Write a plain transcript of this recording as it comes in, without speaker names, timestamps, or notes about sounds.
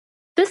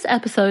This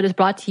episode is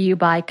brought to you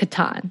by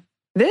Catan.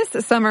 This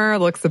summer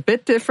looks a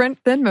bit different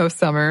than most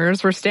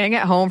summers. We're staying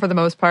at home for the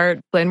most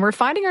part, and we're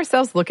finding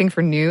ourselves looking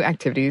for new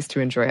activities to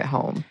enjoy at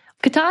home.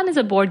 Catan is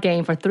a board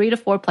game for 3 to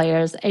 4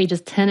 players,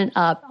 ages 10 and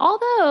up,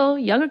 although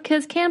younger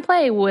kids can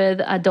play with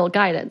adult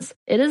guidance.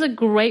 It is a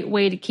great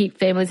way to keep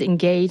families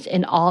engaged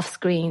and off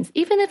screens,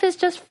 even if it's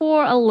just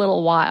for a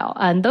little while.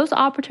 And those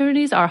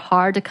opportunities are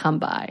hard to come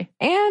by.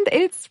 And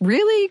it's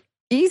really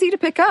easy to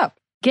pick up.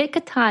 Get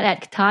Catan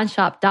at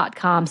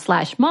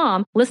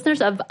catanshop.com/mom.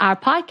 Listeners of our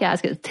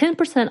podcast get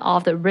 10%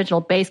 off the original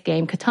base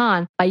game,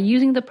 Catan, by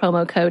using the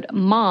promo code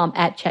MOM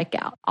at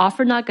checkout.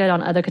 Offer not good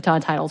on other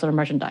Catan titles or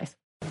merchandise.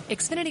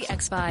 Xfinity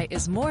XFi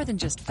is more than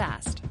just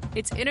fast.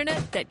 It's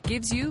internet that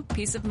gives you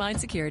peace of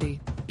mind security.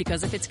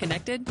 Because if it's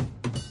connected,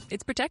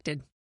 it's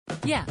protected.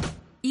 Yeah,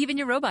 even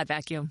your robot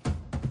vacuum.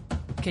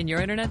 Can your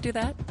internet do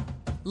that?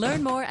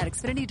 Learn more at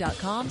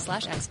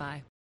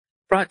xfinity.com/XFi.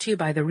 Brought to you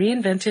by the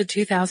reinvented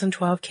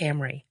 2012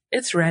 Camry.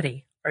 It's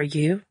ready. Are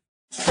you?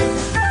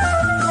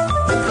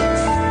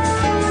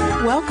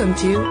 Welcome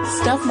to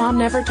Stuff Mom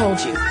Never Told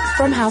You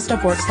from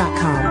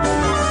HowStuffWorks.com.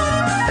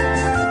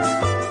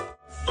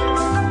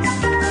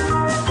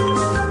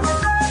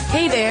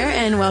 Hey there,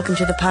 and welcome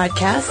to the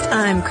podcast.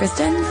 I'm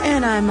Kristen.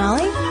 And I'm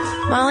Molly.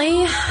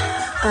 Molly,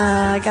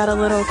 I got a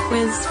little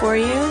quiz for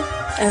you.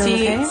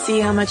 See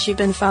how much you've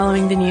been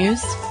following the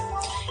news.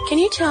 Can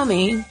you tell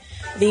me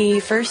the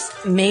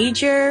first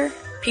major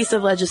piece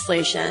of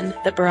legislation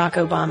that Barack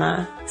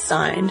Obama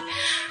signed?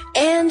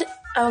 And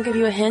I'll give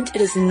you a hint.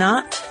 It is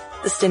not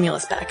the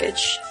stimulus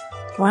package.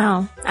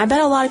 Wow. I bet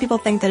a lot of people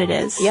think that it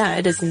is. Yeah,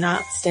 it is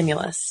not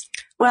stimulus.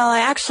 Well, I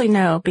actually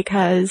know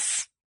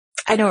because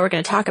I know what we're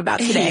going to talk about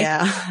today.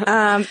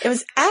 Yeah. It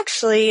was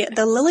actually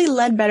the Lilly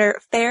Ledbetter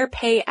Fair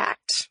Pay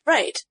Act.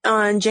 Right.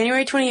 On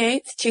January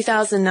 28th,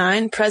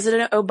 2009,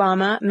 President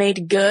Obama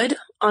made good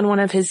on one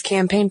of his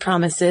campaign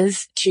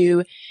promises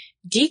to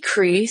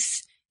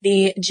decrease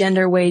the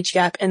gender wage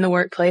gap in the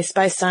workplace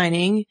by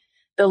signing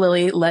the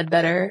Lilly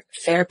Ledbetter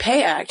Fair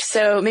Pay Act.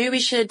 So maybe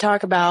we should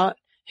talk about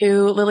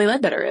who Lilly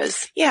Ledbetter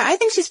is. Yeah, I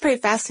think she's pretty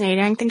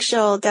fascinating. I think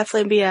she'll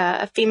definitely be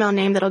a female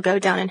name that'll go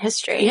down in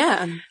history.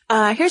 Yeah.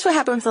 Here's what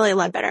happened with Lilly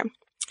Ledbetter.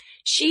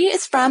 She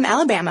is from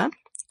Alabama,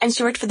 and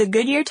she worked for the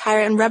Goodyear Tire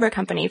and Rubber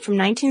Company from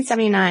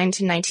 1979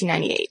 to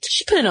 1998.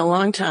 She put in a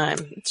long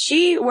time.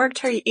 She worked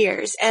her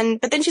years,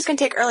 but then she's going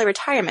to take early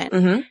retirement.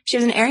 Mm-hmm. She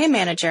was an area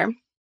manager.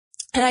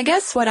 And I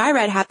guess what I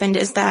read happened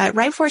is that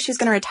right before she was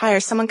going to retire,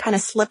 someone kind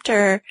of slipped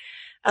her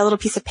a little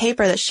piece of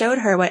paper that showed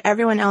her what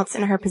everyone else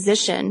in her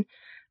position,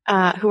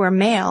 who were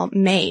male,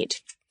 made.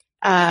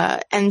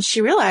 And she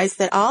realized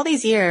that all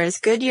these years,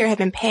 Goodyear had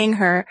been paying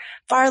her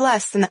far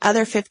less than the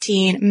other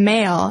 15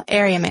 male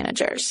area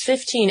managers.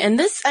 15. And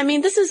this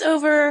is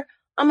over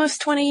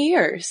almost 20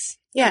 years.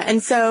 Yeah.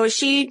 And so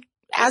she,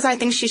 as I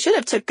think she should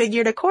have, took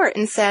Goodyear to court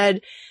and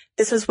said,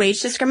 this was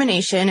wage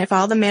discrimination. If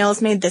all the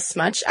males made this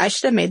much, I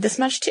should have made this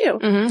much too.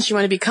 Mm-hmm. She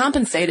wanted to be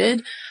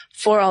compensated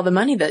for all the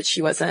money that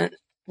she was owed.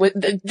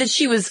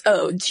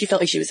 She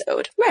felt like she was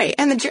owed. Right.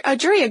 And the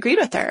jury agreed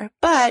with her.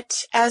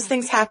 But as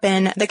things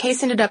happen, the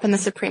case ended up in the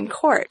Supreme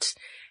Court.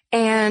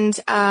 And,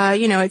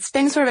 it's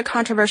been sort of a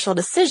controversial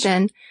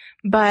decision,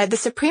 but the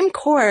Supreme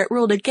Court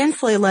ruled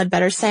against Lilly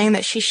Ledbetter, saying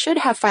that she should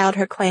have filed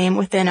her claim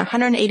within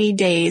 180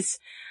 days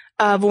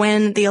of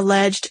when the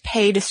alleged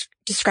pay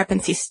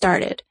discrepancy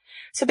started.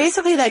 So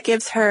basically that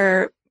gives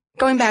her,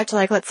 going back to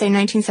let's say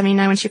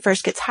 1979 when she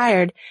first gets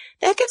hired,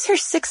 that gives her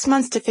 6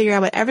 months to figure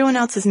out what everyone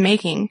else is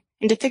making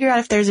and to figure out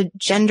if there's a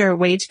gender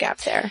wage gap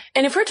there.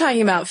 And if we're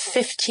talking about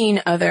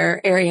 15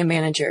 other area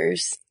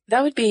managers,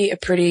 that would be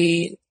it'd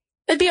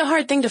be a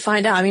hard thing to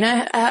find out. I mean,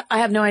 I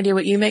have no idea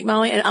what you make,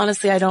 Molly, and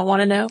honestly, I don't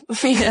want to know,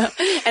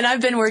 and I've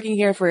been working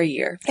here for a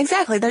year.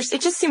 Exactly. It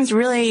just seems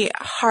really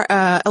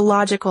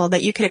illogical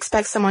that you could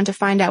expect someone to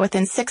find out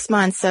within 6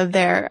 months of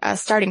their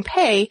starting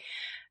pay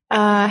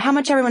how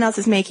much everyone else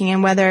is making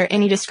and whether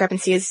any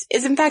discrepancy is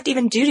in fact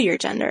even due to your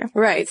gender.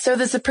 Right. So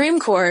the Supreme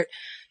Court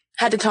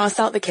had to toss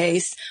out the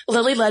case.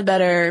 Lilly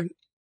Ledbetter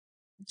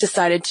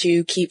decided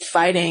to keep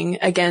fighting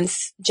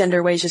against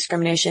gender wage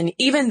discrimination,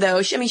 even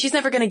though she's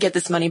never going to get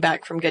this money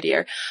back from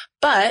Goodyear.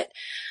 But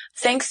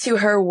thanks to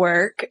her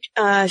work,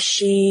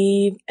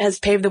 she has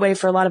paved the way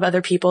for a lot of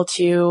other people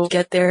to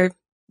get their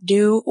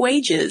due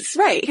wages.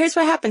 Right. Here's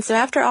what happened. So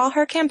after all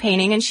her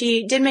campaigning, and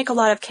she did make a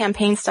lot of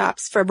campaign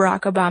stops for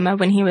Barack Obama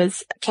when he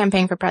was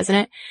campaigning for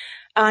president,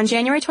 on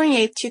January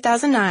 28th,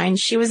 2009,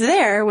 she was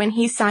there when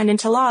he signed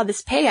into law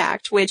this Pay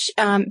Act, which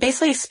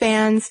basically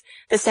expands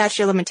the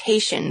statute of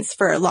limitations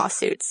for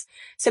lawsuits.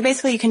 So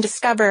basically you can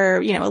discover,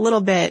 a little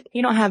bit,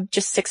 you don't have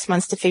just 6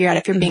 months to figure out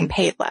if you're being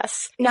paid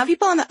less. Now,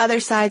 people on the other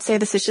side say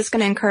this is just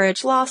going to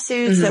encourage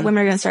lawsuits, that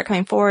women are going to start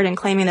coming forward and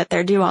claiming that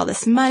they're due all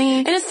this money.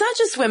 And it's not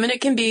just women, it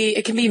can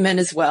be men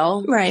as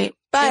well. Right.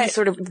 But any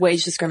sort of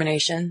wage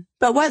discrimination.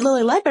 But what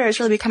Lilly Ledbetter has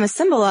really become a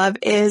symbol of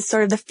is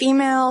sort of the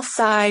female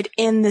side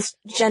in this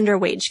gender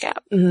wage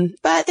gap. Mm-hmm.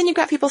 But then you've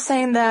got people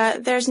saying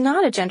that there's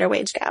not a gender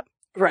wage gap.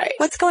 Right.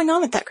 What's going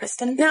on with that,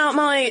 Kristen? Now,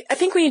 Molly, I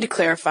think we need to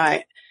clarify.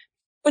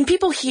 When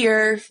people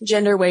hear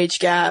gender wage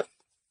gap,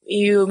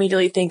 you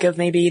immediately think of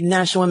maybe the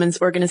National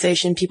Women's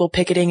Organization, people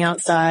picketing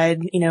outside,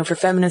 for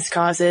feminist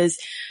causes.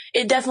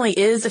 It definitely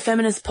is a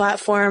feminist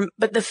platform,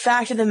 but the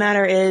fact of the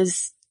matter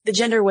is the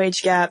gender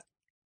wage gap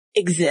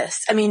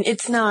exists. I mean,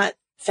 it's not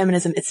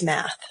feminism, it's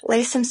math.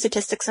 Lay some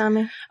statistics on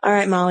me. All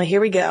right, Molly,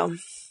 here we go.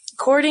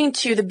 According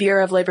to the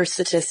Bureau of Labor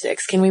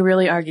Statistics, can we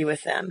really argue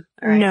with them?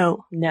 All right.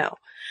 No.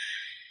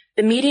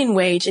 The median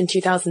wage in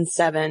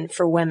 2007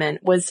 for women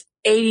was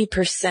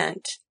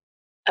 80%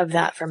 of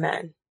that for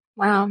men.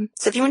 Wow.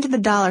 So if you went to the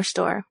dollar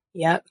store,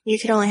 yep, you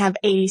could only have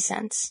 80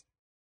 cents.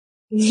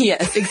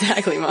 Yes,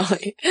 exactly,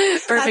 Molly.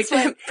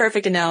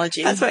 Perfect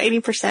analogy. That's what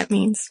 80%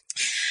 means.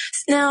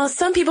 Now,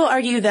 some people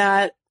argue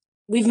that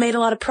we've made a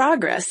lot of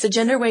progress. The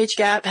gender wage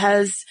gap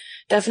has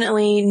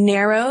definitely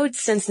narrowed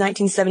since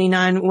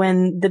 1979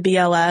 when the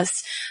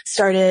BLS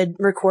started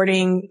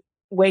recording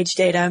wage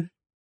data.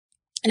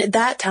 And at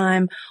that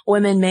time,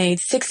 women made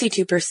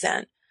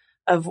 62%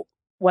 of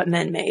what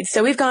men made.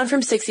 So we've gone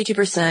from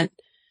 62%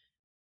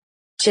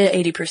 to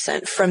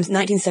 80% from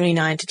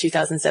 1979 to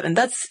 2007.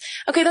 That's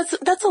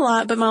a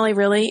lot, but Molly,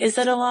 really, is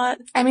that a lot?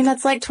 I mean,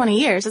 that's like 20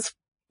 years. It's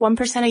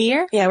 1% a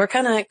year. Yeah, we're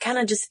kind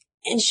of just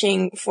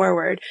inching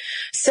forward.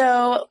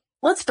 So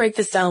let's break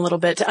this down a little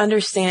bit to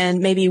understand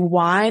maybe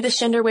why the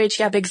gender wage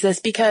gap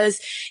exists,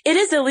 because it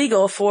is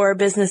illegal for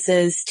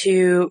businesses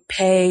to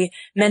pay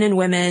men and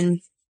women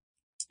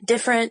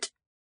different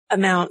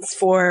amounts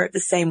for the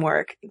same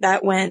work.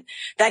 That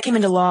came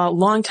into law a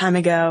long time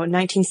ago,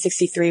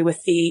 1963,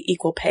 with the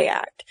Equal Pay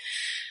Act.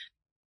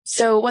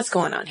 So what's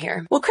going on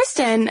here? Well,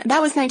 Kristen,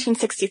 that was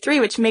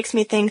 1963, which makes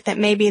me think that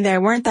maybe there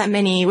weren't that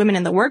many women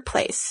in the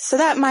workplace. So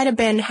that might have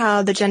been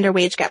how the gender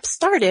wage gap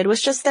started,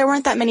 was just there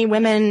weren't that many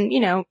women,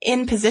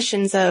 in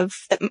positions that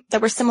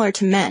were similar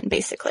to men,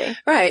 basically.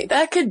 Right.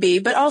 That could be.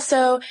 But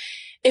also,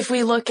 if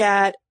we look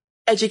at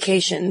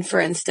education, for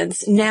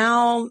instance,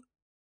 now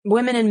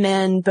women and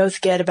men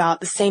both get about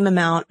the same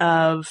amount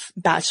of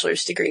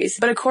bachelor's degrees.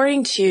 But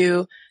according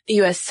to the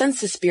U.S.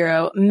 Census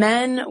Bureau,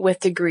 men with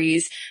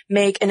degrees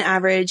make an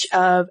average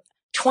of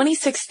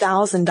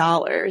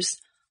 $26,000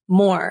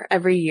 more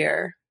every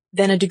year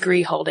than a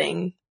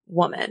degree-holding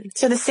woman.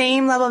 So the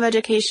same level of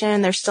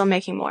education, they're still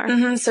making more.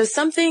 Mm-hmm. So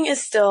something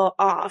is still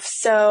off.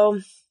 So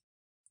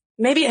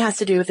maybe it has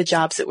to do with the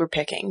jobs that we're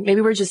picking.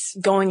 Maybe we're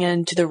just going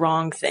into the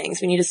wrong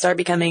things. We need to start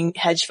becoming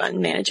hedge fund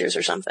managers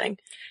or something.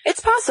 It's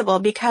possible,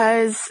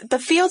 because the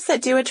fields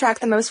that do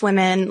attract the most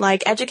women,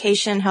 like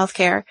education,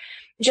 healthcare,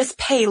 just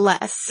pay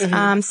less.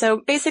 Mm-hmm.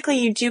 So basically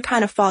you do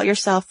kind of fault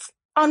yourself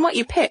on what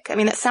you pick. I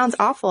mean, that sounds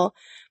awful,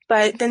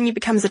 but then it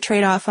becomes a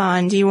trade-off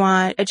on, do you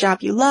want a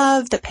job you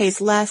love that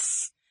pays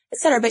less,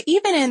 etc. But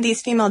even in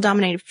these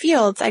female-dominated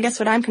fields, I guess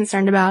what I'm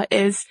concerned about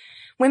is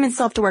women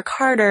still have to work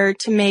harder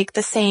to make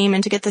the same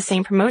and to get the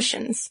same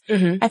promotions.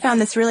 Mm-hmm. I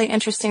found this really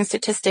interesting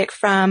statistic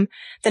from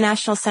the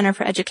National Center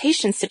for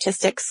Education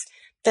Statistics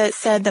that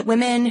said that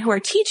women who are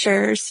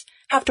teachers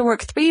have to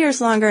work 3 years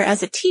longer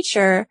as a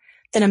teacher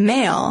than a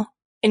male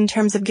in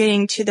terms of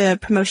getting to the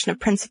promotion of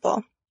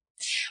principal.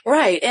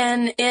 Right.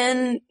 And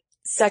in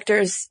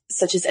sectors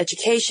such as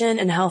education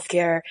and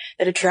healthcare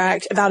that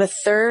attract about a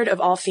third of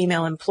all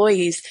female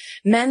employees,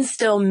 men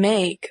still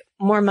make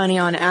more money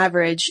on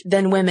average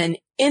than women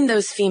in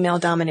those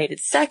female-dominated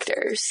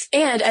sectors.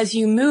 And as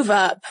you move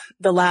up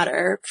the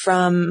ladder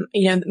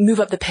move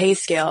up the pay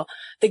scale,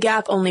 the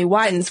gap only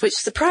widens, which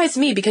surprised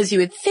me, because you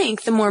would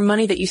think the more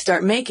money that you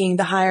start making,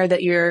 the higher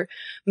that you're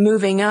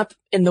moving up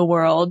in the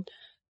world,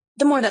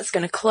 the more that's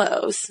going to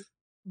close.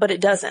 But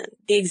it doesn't.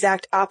 The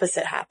exact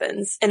opposite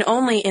happens. And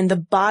only in the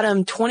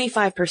bottom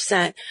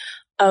 25%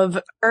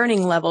 of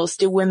earning levels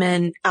do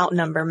women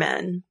outnumber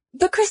men.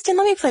 But Kristen,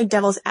 let me play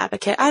devil's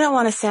advocate. I don't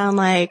want to sound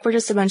like we're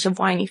just a bunch of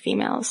whiny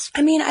females.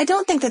 I mean, I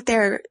don't think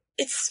that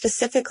it's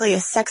specifically a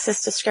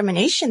sexist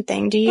discrimination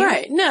thing, do you?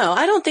 Right. No,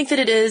 I don't think that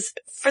it is,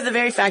 for the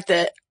very fact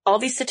that all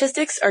these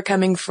statistics are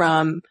coming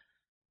from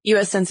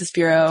U.S. Census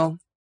Bureau,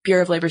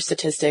 Bureau of Labor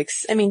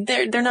Statistics. I mean,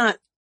 they're not,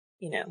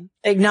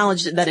 they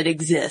acknowledge that it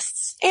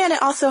exists. And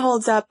it also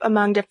holds up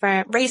among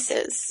different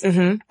races.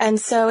 Mm-hmm. And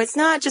so it's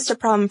not just a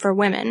problem for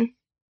women,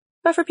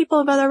 but for people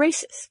of other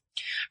races.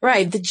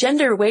 Right. The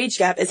gender wage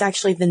gap is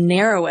actually the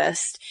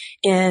narrowest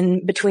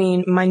in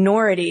between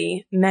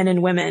minority men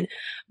and women.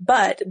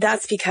 But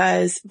that's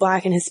because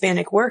Black and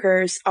Hispanic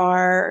workers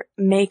are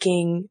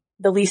making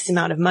the least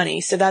amount of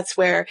money. So that's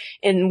where,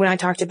 when I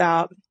talked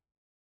about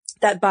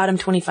that bottom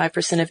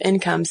 25% of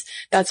incomes,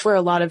 that's where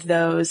a lot of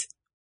those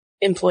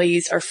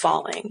employees are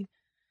falling.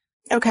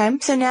 Okay.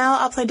 So now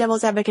I'll play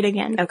devil's advocate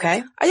again.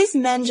 Okay. Are these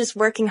men just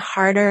working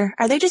harder?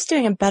 Are they just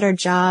doing a better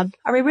job?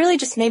 Are we really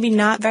just maybe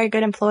not very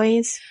good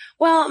employees?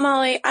 Well,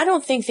 Molly, I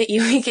don't think that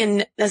we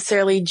can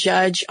necessarily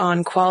judge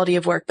on quality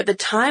of work, but the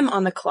time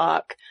on the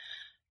clock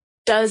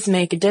does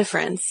make a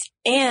difference.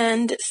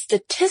 And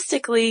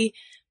statistically,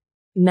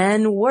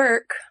 men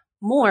work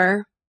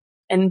more,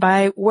 and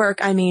by work,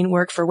 I mean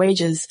work for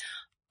wages,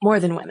 more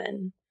than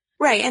women.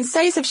 Right. And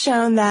studies have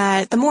shown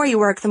that the more you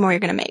work, the more you're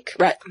going to make.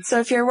 Right.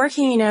 So if you're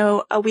working,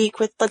 a week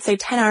with, let's say,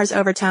 10 hours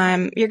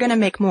overtime, you're going to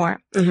make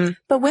more. Mm-hmm.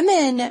 But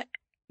women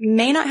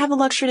may not have the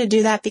luxury to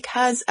do that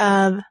because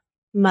of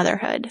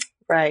motherhood.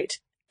 Right.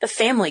 The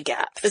family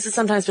gap. This has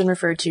sometimes been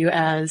referred to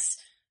as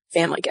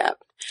family gap.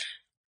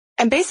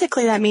 And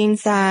basically that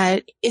means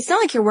that it's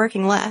not like you're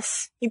working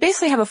less. You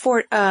basically have a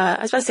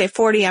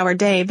 40-hour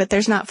day, but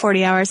there's not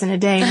 40 hours in a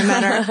day, no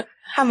matter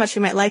how much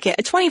we might like it.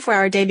 A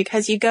 24-hour day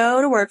because you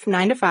go to work from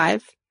 9 to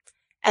 5,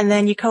 and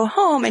then you go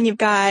home and you've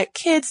got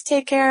kids to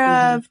take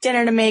care of,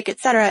 dinner to make,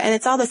 etc. And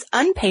it's all this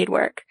unpaid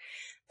work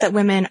that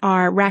women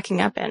are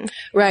racking up in.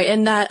 Right.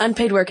 And that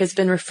unpaid work has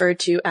been referred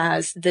to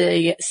as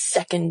the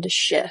second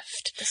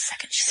shift. The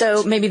second shift.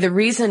 So maybe the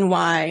reason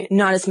why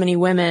not as many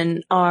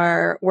women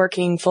are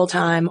working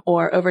full-time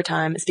or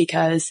overtime is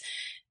because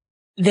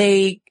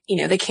they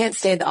can't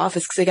stay at the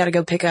office because they got to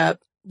go pick up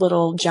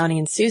little Johnny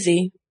and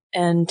Susie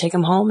and take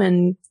them home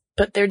and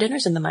put their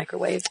dinners in the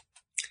microwave.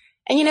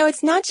 And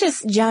it's not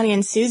just Johnny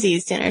and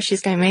Susie's dinner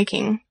she's going to be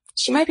making.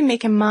 She might be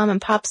making Mom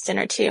and Pop's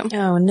dinner too.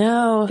 Oh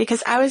no.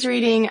 Because I was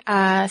reading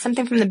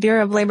something from the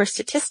Bureau of Labor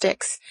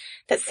Statistics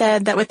that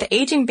said that with the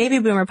aging baby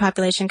boomer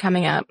population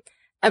coming up,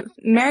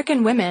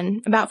 American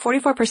women, about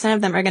 44%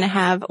 of them are going to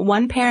have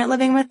one parent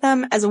living with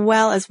them as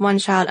well as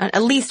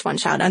at least one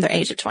child under the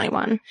age of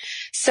 21.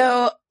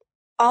 So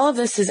all of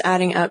this is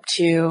adding up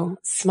to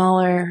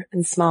smaller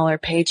and smaller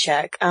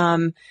paycheck.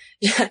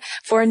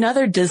 For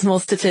another dismal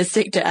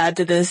statistic to add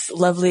to this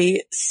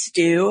lovely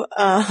stew,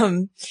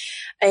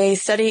 a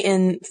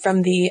study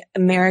from the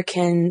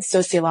American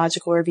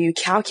Sociological Review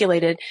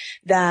calculated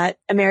that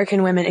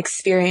American women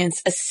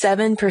experience a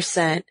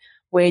 7%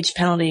 wage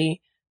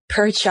penalty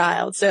per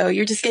child. So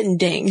you're just getting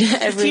dinged.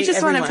 You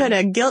just want to put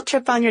a guilt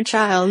trip on your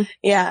child.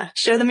 Yeah.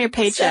 Show them your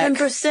paycheck.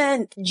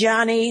 7%,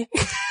 Johnny.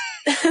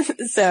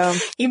 So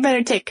you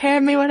better take care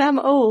of me when I'm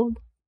old.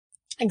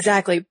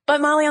 Exactly. But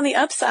Molly, on the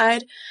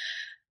upside,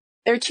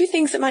 there are two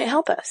things that might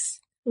help us.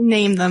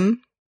 Name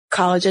them.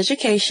 College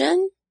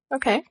education.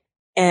 Okay.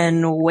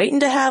 And waiting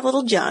to have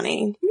little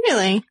Johnny.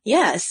 Really?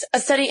 Yes. A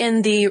study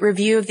in the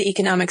Review of the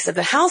Economics of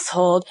the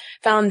Household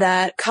found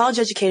that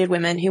college-educated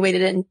women who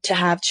waited to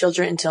have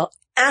children until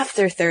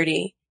after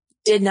 30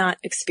 did not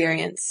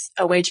experience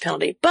a wage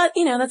penalty. But,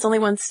 that's only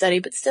one study,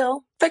 but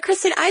still. But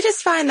Kristen, I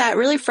just find that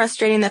really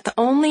frustrating that the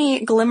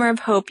only glimmer of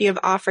hope you have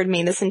offered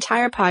me this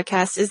entire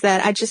podcast is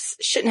that I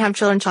just shouldn't have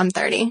children until I'm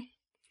 30.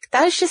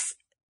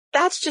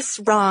 That's just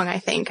wrong, I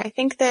think. I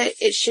think that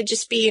it should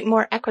just be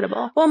more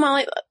equitable. Well,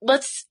 Molly,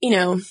 let's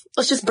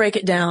just break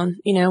it down.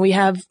 We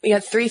have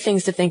 3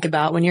 things to think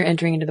about when you're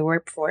entering into the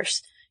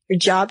workforce. Your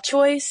job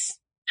choice,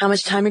 how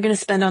much time you're going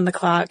to spend on the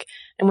clock,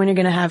 and when you're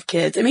going to have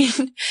kids. I mean,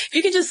 if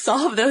you can just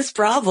solve those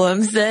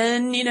problems,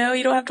 then, you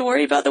don't have to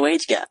worry about the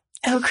wage gap.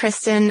 Oh,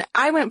 Kristen,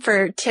 I went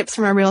for tips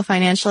from a real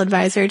financial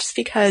advisor just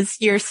because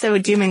you're so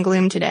doom and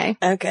gloom today.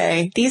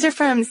 Okay. These are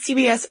from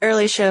CBS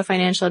Early Show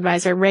financial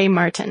advisor Ray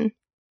Martin.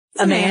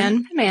 A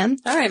man.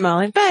 All right,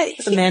 Molly. But what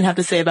does a man have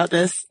to say about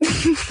this?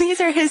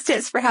 These are his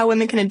tips for how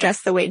women can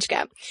address the wage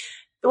gap.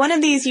 One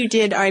of these you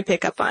did already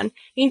pick up on.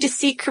 You need to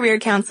seek career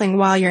counseling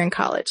while you're in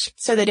college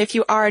so that if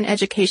you are an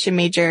education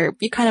major,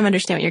 you kind of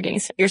understand what you're getting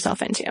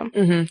yourself into.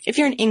 Mm-hmm. If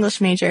you're an English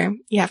major,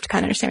 you have to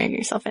kind of understand what you're getting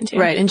yourself into.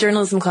 Right. In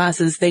journalism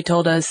classes, they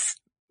told us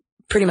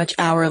pretty much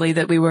hourly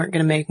that we weren't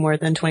going to make more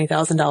than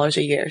 $20,000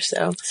 a year.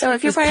 So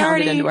if your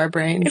priority, into our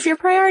brains. If your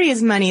priority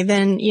is money,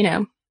 then,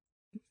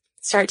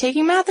 start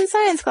taking math and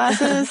science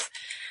classes.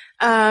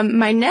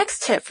 My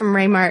next tip from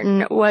Ray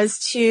Martin was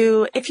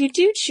if you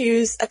do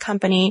choose a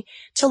company,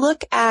 to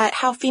look at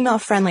how female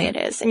friendly it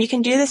is. And you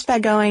can do this by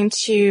going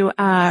to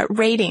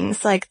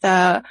ratings like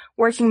the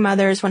Working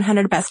Mothers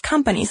 100 Best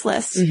Companies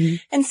list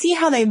and see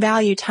how they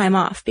value time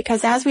off.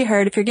 Because as we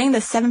heard, if you're getting the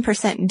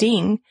 7%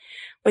 ding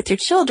with your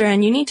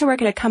children, you need to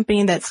work at a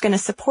company that's going to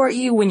support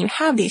you when you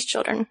have these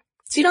children.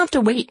 So you don't have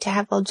to wait to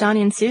have little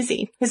Johnny and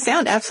Susie, who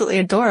sound absolutely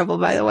adorable,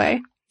 by the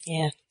way.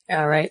 Yeah.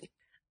 All right.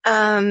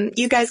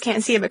 You guys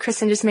can't see it, but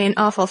Kristen just made an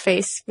awful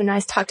face when I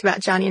talked about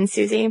Johnny and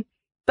Susie.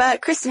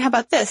 But Kristen, how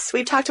about this?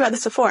 We've talked about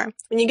this before.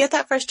 When you get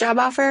that first job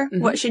offer,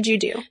 what should you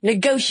do?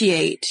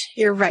 Negotiate.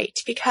 You're right,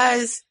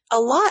 because a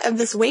lot of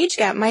this wage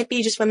gap might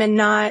be just women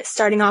not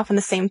starting off on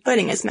the same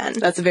footing as men.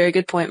 That's a very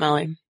good point,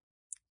 Molly.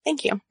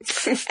 Thank you.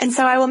 And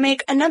so I will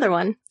make another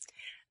one.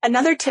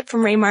 Another tip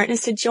from Ray Martin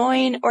is to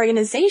join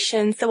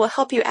organizations that will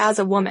help you as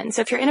a woman.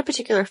 So if you're in a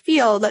particular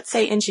field, let's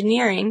say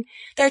engineering,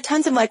 there are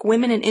tons of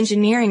women in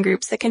engineering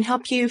groups that can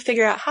help you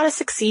figure out how to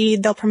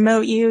succeed. They'll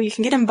promote you. You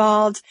can get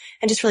involved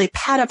and just really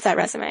pad up that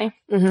resume.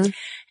 Mm-hmm.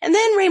 And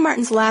then Ray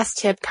Martin's last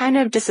tip kind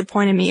of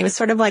disappointed me. It was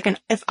sort of like an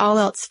if all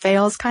else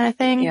fails kind of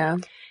thing. Yeah.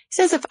 He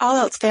says if all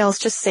else fails,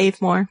 just save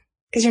more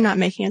because you're not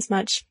making as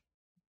much.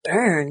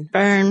 Burn.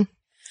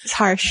 It's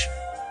harsh.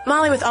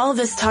 Molly, with all of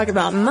this talk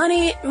about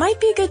money, it might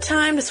be a good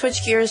time to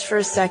switch gears for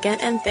a second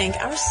and thank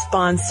our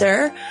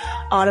sponsor,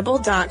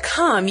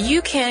 Audible.com.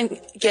 You can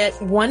get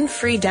one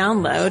free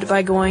download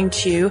by going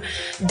to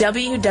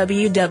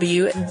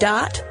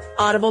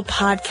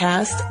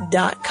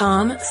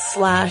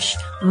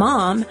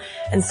www.audiblepodcast.com/mom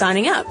and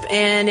signing up.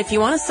 And if you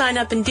want to sign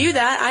up and do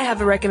that, I have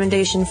a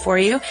recommendation for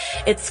you.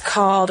 It's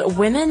called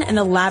Women in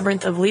the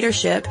Labyrinth of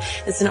Leadership.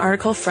 It's an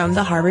article from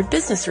the Harvard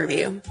Business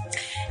Review.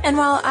 And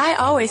while I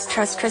always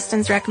trust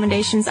Kristen's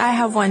recommendations, I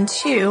have one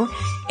too.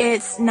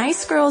 It's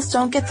Nice Girls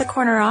Don't Get the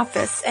Corner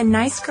Office and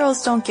Nice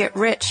Girls Don't Get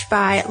Rich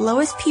by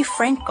Lois P.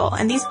 Frankel.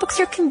 And these books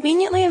are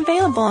conveniently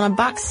available in a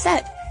box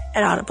set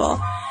at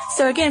Audible.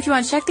 So again, if you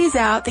want to check these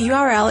out, the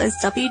URL is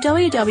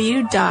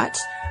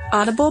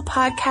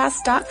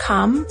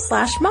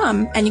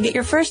www.audiblepodcast.com/mom, and you get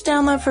your first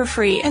download for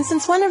free. And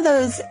since one of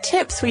those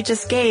tips we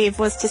just gave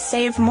was to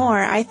save more,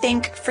 I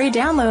think free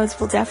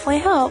downloads will definitely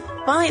help.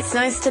 Well, it's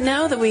nice to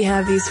know that we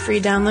have these free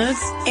downloads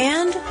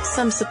and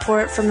some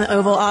support from the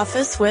Oval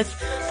Office with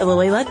the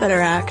Lilly Ledbetter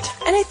Act.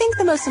 And I think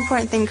the most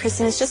important thing,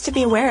 Kristen, is just to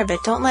be aware of it.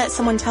 Don't let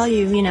someone tell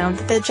you,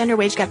 that the gender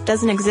wage gap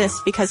doesn't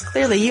exist, because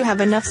clearly you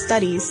have enough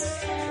studies.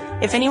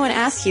 If anyone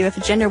asks you if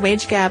a gender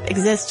wage gap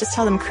exists, just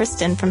tell them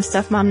Kristen from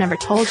Stuff Mom Never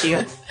Told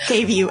You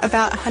gave you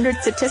about 100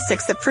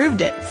 statistics that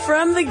proved it.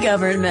 From the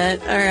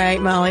government. All right,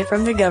 Molly,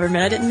 from the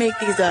government. I didn't make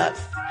these up.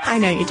 I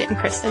know you didn't,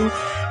 Kristen.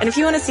 And if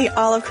you want to see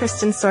all of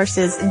Kristen's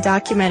sources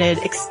documented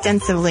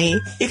extensively,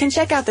 you can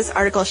check out this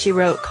article she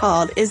wrote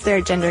called Is There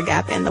a Gender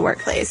Gap in the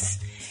Workplace?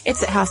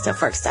 It's at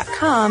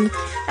howstuffworks.com.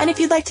 And if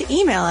you'd like to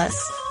email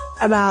us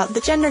about the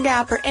gender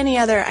gap or any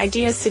other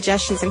ideas,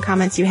 suggestions, and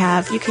comments you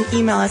have, you can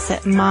email us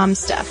at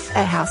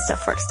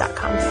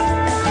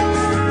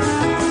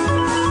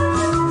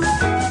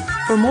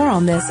momstuff@howstuffworks.com. For more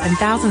on this and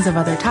thousands of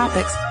other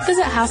topics,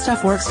 visit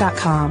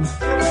howstuffworks.com.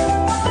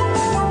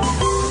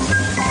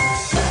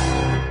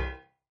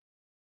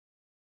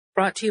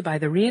 Brought to you by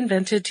the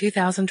reinvented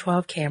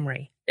 2012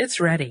 Camry. It's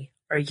ready.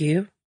 Are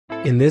you?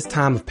 In this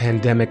time of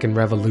pandemic and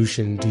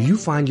revolution, do you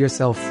find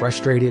yourself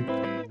frustrated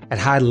at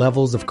high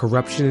levels of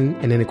corruption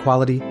and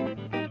inequality,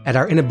 at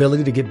our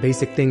inability to get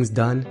basic things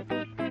done,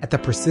 at the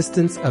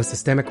persistence of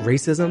systemic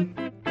racism?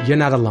 You're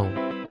not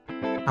alone.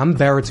 I'm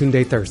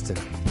Baratunde Thurston,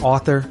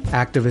 author,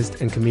 activist,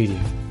 and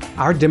comedian.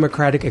 Our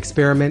democratic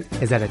experiment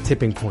is at a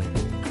tipping point,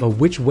 but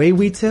which way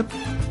we tip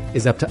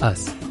is up to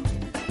us.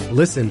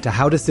 Listen to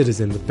How to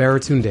Citizen with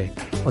Baratunde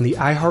on the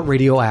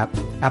iHeartRadio app,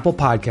 Apple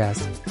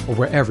Podcasts, or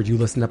wherever you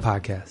listen to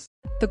podcasts.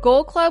 The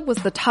Gold Club was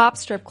the top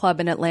strip club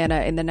in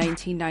Atlanta in the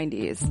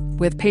 1990s,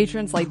 with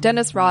patrons like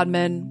Dennis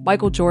Rodman,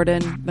 Michael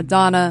Jordan,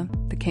 Madonna,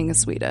 the King of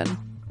Sweden.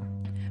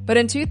 But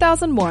in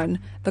 2001,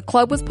 the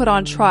club was put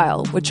on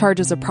trial with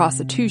charges of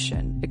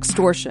prostitution,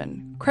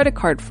 extortion, credit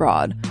card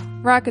fraud,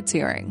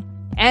 racketeering,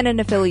 and an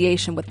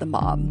affiliation with the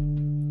mob.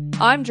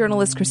 I'm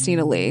journalist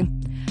Christina Lee,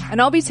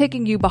 and I'll be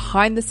taking you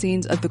behind the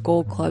scenes of the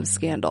Gold Club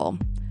scandal,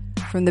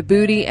 from the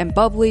booty and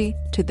bubbly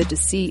to the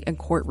deceit and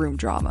courtroom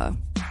drama.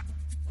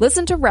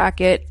 Listen to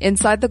Racket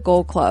Inside the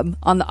Gold Club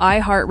on the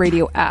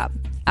iHeartRadio app,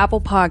 Apple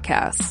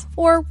Podcasts,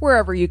 or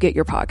wherever you get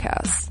your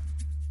podcasts.